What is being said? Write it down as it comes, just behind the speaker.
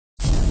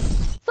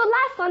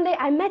Sunday,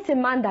 I met a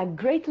man that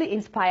greatly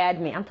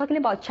inspired me. I'm talking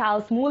about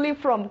Charles Mully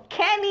from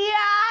Kenya.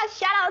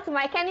 Shout out to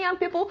my Kenyan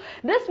people.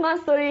 This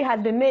man's story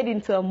has been made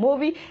into a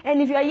movie.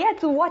 And if you are yet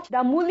to watch the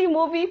Mully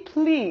movie,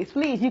 please,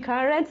 you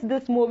can rent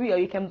this movie or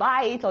you can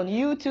buy it on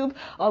YouTube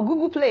or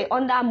Google Play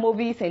under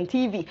movies and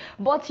TV.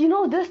 But you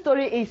know, this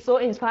story is so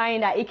inspiring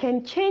that it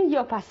can change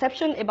your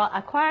perception about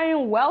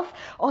acquiring wealth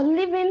or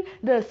living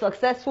the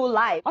successful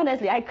life.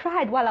 Honestly, I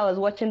cried while I was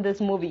watching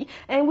this movie.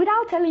 And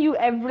without telling you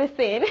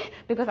everything,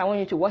 because I want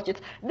you to watch it,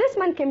 this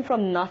man came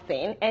from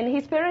nothing and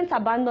his parents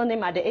abandoned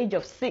him at the age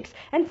of 6.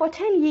 And for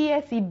 10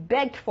 years, he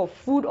begged for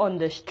food on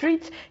the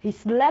street. He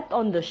slept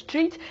on the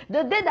street.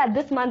 The day that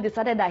this man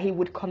decided that he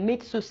would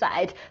commit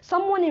suicide,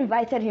 someone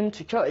invited him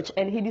to church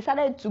and he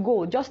decided to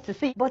go just to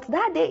see. But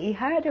that day, he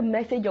heard a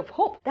message of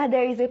hope that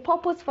there is a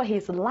purpose for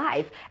his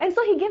life. And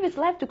so he gave his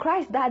life to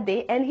Christ that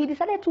day and he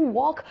decided to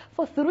walk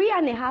for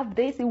 3.5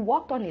 days. He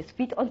walked on his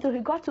feet until he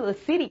got to a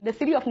city, the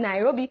city of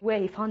Nairobi, where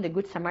he found a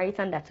good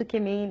Samaritan that took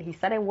him in. He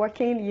started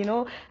working, you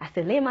know, as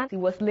a layman. He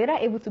was later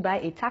able to buy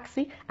a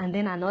taxi and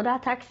then another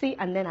taxi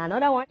and then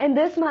another one. And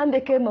this man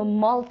became a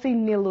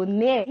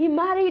multi-millionaire. He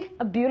married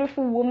a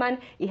beautiful woman.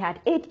 He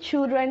had 8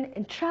 children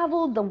and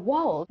traveled the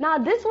world. Now,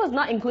 this was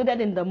not included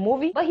in the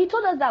movie, but he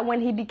told us that when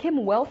he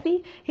became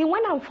wealthy, he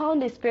went and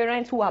found his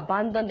parents who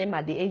abandoned him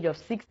at the age of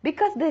 6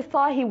 because they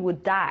thought he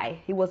would die.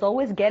 He was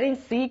always getting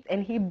sick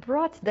and he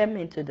brought them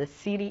into the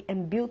city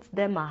and built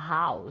them a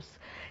house.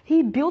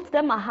 He built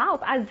them a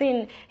house, as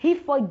in he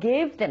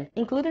forgave them,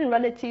 including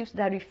relatives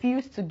that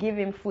refused to give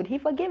him food. He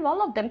forgave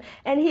all of them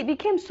and he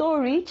became so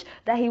rich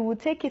that he would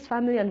take his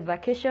family on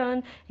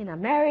vacation in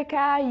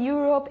America,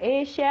 Europe,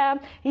 Asia.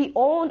 He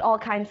owned all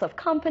kinds of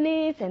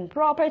companies and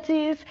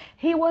properties.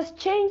 He was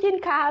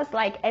changing cars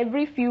like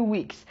every few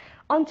weeks.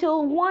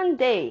 Until one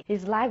day,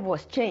 his life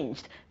was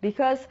changed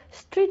because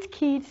street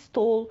kids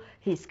stole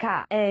his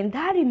car. And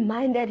that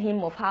reminded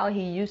him of how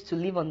he used to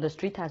live on the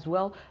street as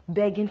well,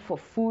 begging for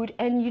food.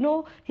 And you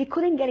know, he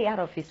couldn't get it out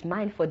of his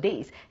mind for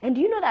days. And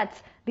you know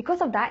that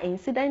because of that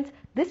incident,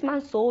 this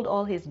man sold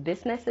all his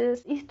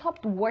businesses. He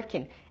stopped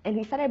working and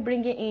he started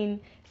bringing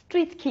in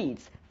street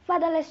kids,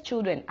 fatherless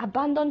children,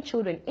 abandoned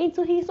children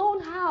into his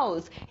own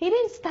house. He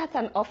didn't start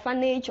an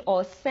orphanage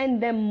or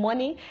send them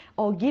money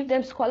or give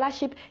them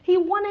scholarship. He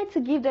wanted to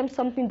give them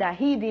something that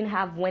he didn't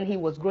have when he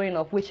was growing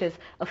up, which is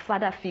a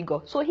father figure.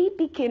 So he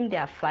became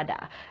their father.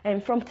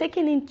 And from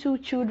taking in 2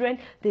 children,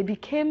 they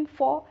became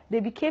 4, they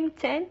became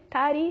 10,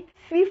 30,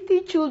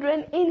 50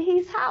 children in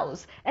his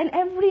house. And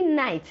every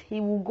night he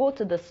will go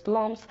to the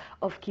slums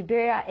of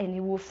Kibera and he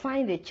will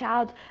find a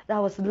child that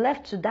was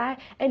left to die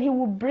and he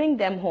will bring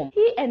them home.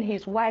 He and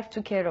his wife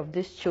took care of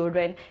these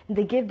children.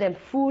 They gave them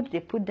food, they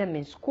put them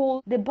in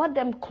school, they bought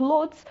them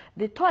clothes,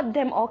 they taught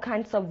them all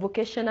kinds of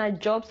vocational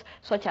jobs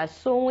such as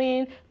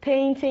sewing,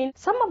 painting.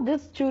 Some of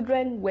these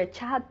children were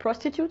child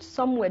prostitutes,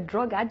 some were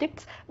drug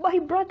addicts, but he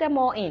brought them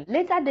all in.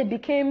 Later they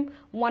became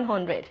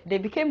 100. They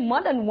became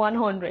more than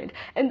 100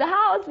 and the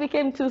house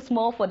became too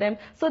small for them,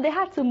 so they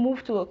had to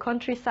move to a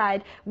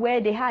countryside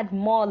where they had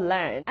more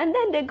land. And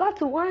then they got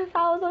to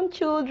 1,000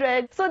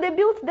 children, so they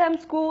built them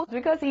schools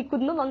because he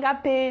could no longer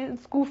pay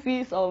school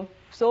fees of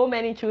so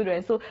many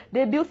children. So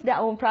they built their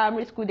own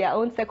primary school, their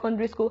own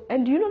secondary school.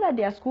 And do you know that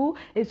their school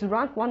is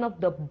ranked one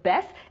of the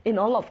best in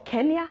all of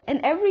Kenya?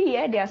 And every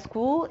year their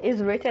school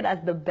is rated as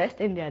the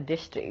best in their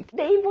district.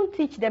 They even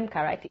teach them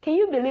karate. Can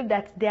you believe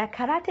that their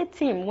karate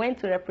team went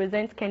to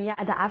represent Kenya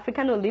at the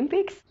African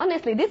Olympics?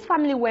 Honestly, this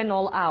family went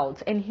all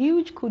out, and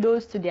huge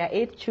kudos to their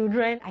 8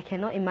 children. I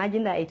cannot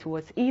imagine that it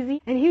was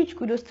easy. And huge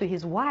kudos to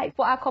his wife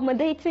for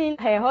accommodating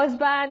her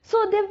husband.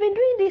 So they've been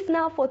doing this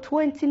now for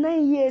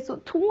 29 years. So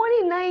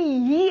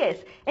 29 years.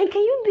 And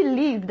can you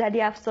believe that they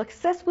have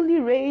successfully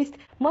raised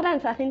more than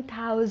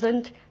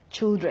 13,000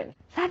 children?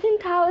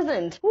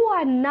 13,000 who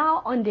are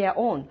now on their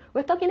own.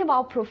 We're talking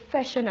about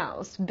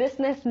professionals,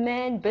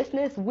 businessmen,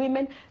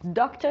 businesswomen,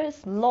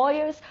 doctors,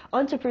 lawyers,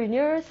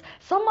 entrepreneurs.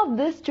 Some of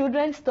these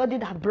children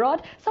studied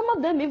abroad. Some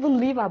of them even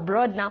live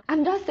abroad now.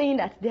 I'm just saying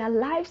that their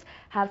lives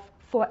have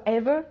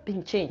forever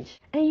been changed.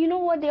 And you know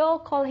what? They all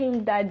call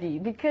him daddy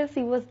because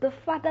he was the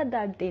father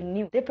that they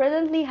knew. They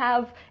presently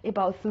have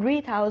about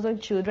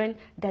 3,000 children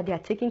that they are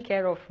taking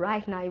care of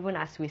right now, even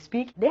as we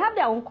speak. They have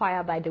their own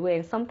choir, by the way,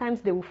 and sometimes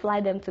they will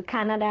fly them to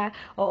Canada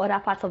or other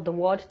parts of the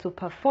world to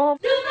perform.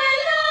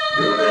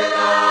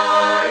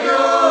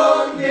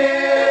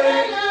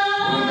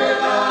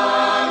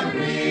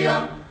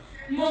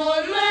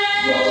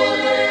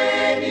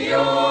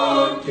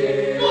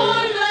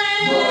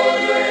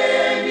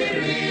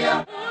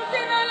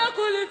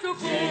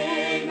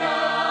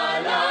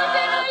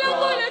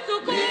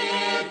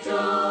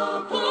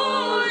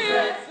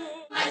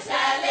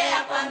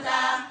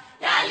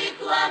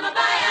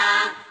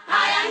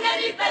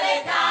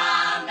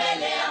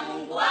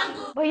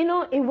 But you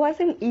know, it it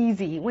wasn't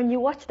easy. When you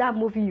watch that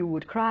movie, you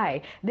would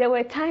cry. There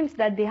were times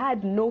that they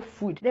had no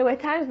food. There were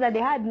times that they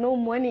had no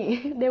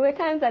money. There were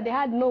times that they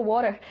had no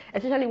water,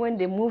 especially when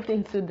they moved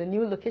into the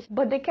new location.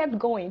 But they kept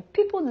going.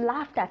 People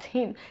laughed at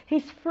him.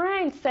 His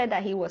friends said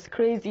that he was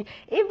crazy.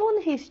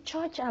 Even his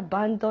church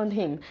abandoned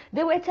him.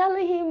 They were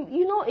telling him,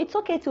 you know, it's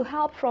okay to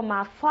help from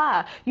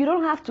afar. You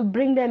don't have to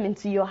bring them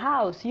into your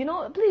house. You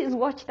know, please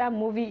watch that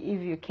movie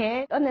if you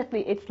can.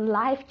 Honestly, it's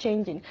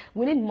life-changing.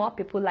 We need more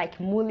people like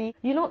Mully.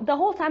 You know, the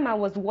whole time I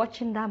was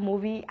watching that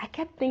movie, I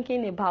kept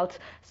thinking about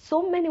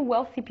so many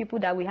wealthy people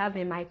that we have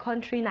in my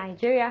country,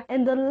 Nigeria,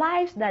 and the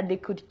lives that they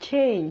could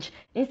change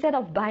instead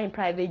of buying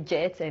private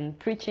jets and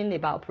preaching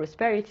about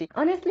prosperity.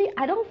 Honestly,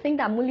 I don't think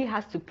that Mully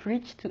has to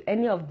preach to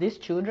any of these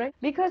children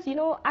because, you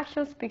know,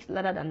 action speaks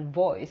louder than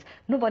voice.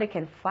 Nobody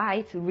can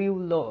fight real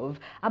love.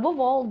 Above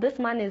all, this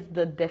man is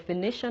the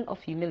definition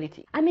of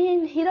humility. I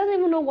mean, he doesn't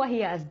even know what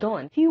he has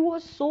done. He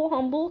was so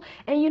humble,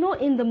 and you know,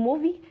 in the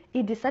movie,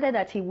 he decided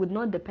that he would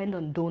not depend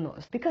on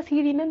donors because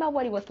he remembered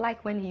what it was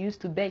like when he used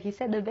to beg. He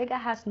said the beggar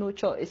has no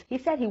choice. He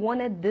said he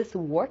wanted this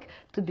work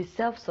to be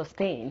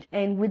self-sustained.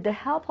 And with the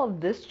help of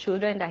these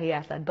children that he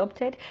has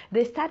adopted,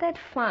 they started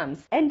farms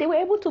and they were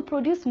able to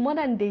produce more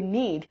than they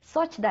need,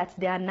 such that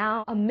they are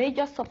now a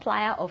major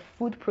supplier of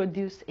food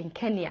produce in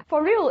Kenya.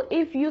 For real,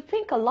 if you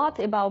think a lot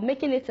about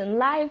making it in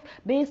life,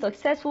 being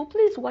successful,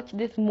 please watch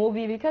this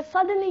movie because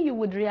suddenly you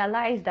would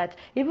realize that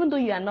even though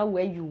you are not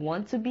where you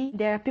want to be,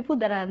 there are people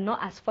that are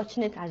not as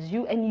fortunate as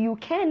you, and you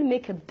can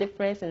make a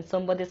difference in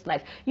somebody's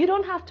life. You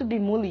don't have to be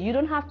Mully. You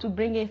don't have to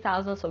bring in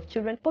thousands of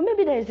children, but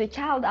maybe there is a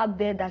child out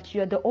there that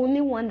you're the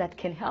only one that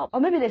can help, or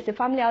maybe there's a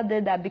family out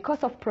there that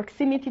because of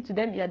proximity to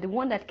them, you're the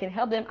one that can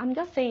help them. I'm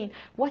just saying,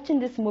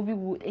 watching this movie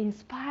would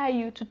inspire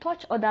you to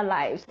touch other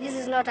lives. This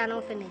is not an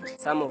orphanage.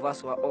 Some of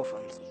us were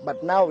orphans,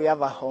 but now we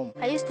have a home.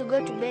 I used to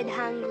go to bed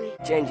hungry.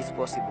 Change is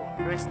possible.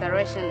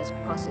 Restoration is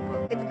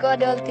possible. With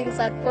God, all things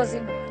are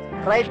possible.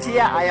 Right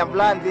here, I have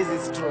learned this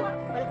is true.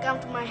 Welcome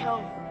to my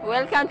home.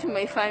 Welcome to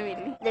my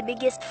family. The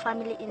biggest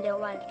family in the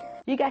world.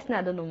 You guys know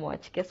I don't know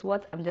much. Guess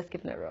what? I'm just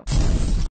keeping it real.